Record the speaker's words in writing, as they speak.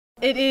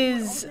It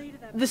is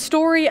the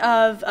story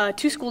of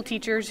two school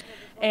teachers,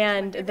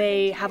 and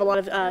they have a lot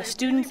of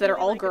students that are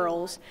all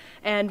girls.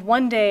 And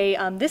one day,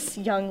 this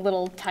young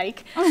little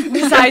tyke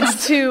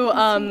decides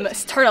to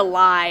start a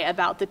lie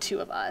about the two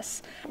of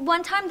us.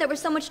 One time there was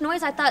so much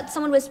noise I thought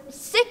someone was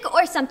sick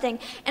or something,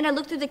 and I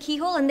looked through the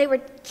keyhole and they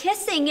were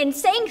kissing and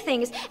saying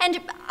things, and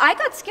I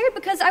got scared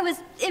because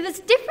it was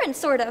different,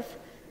 sort of.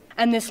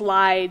 And this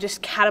lie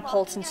just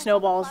catapults and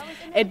snowballs.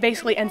 It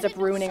basically ends up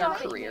ruining our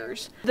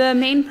careers. The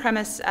main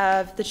premise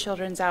of the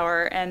Children's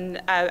Hour,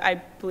 and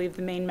I believe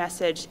the main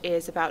message,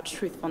 is about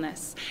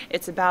truthfulness.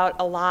 It's about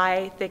a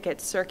lie that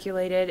gets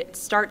circulated. It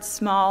starts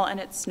small and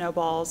it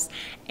snowballs,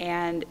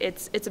 and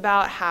it's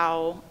about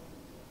how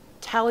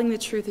telling the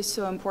truth is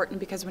so important,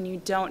 because when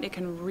you don't, it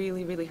can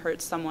really, really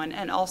hurt someone.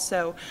 And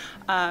also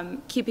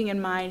keeping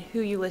in mind who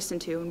you listen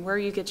to and where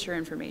you get your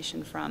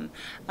information from,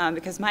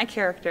 because my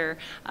character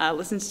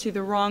listens to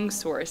the wrong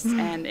source,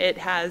 and it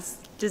has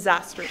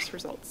disastrous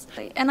results.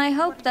 And I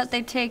hope that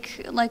they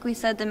take, like we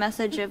said, the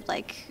message of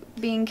like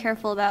being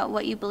careful about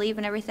what you believe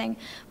and everything,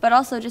 but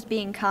also just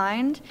being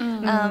kind,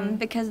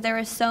 because there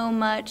is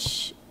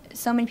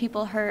so many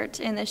people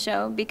hurt in this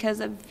show because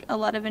of a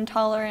lot of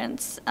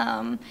intolerance.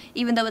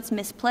 Even though it's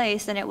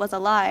misplaced and it was a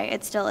lie,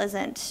 it still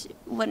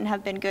wouldn't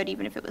have been good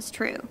even if it was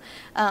true.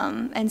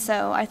 And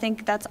so I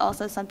think that's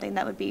also something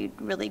that would be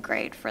really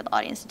great for the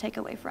audience to take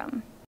away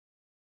from.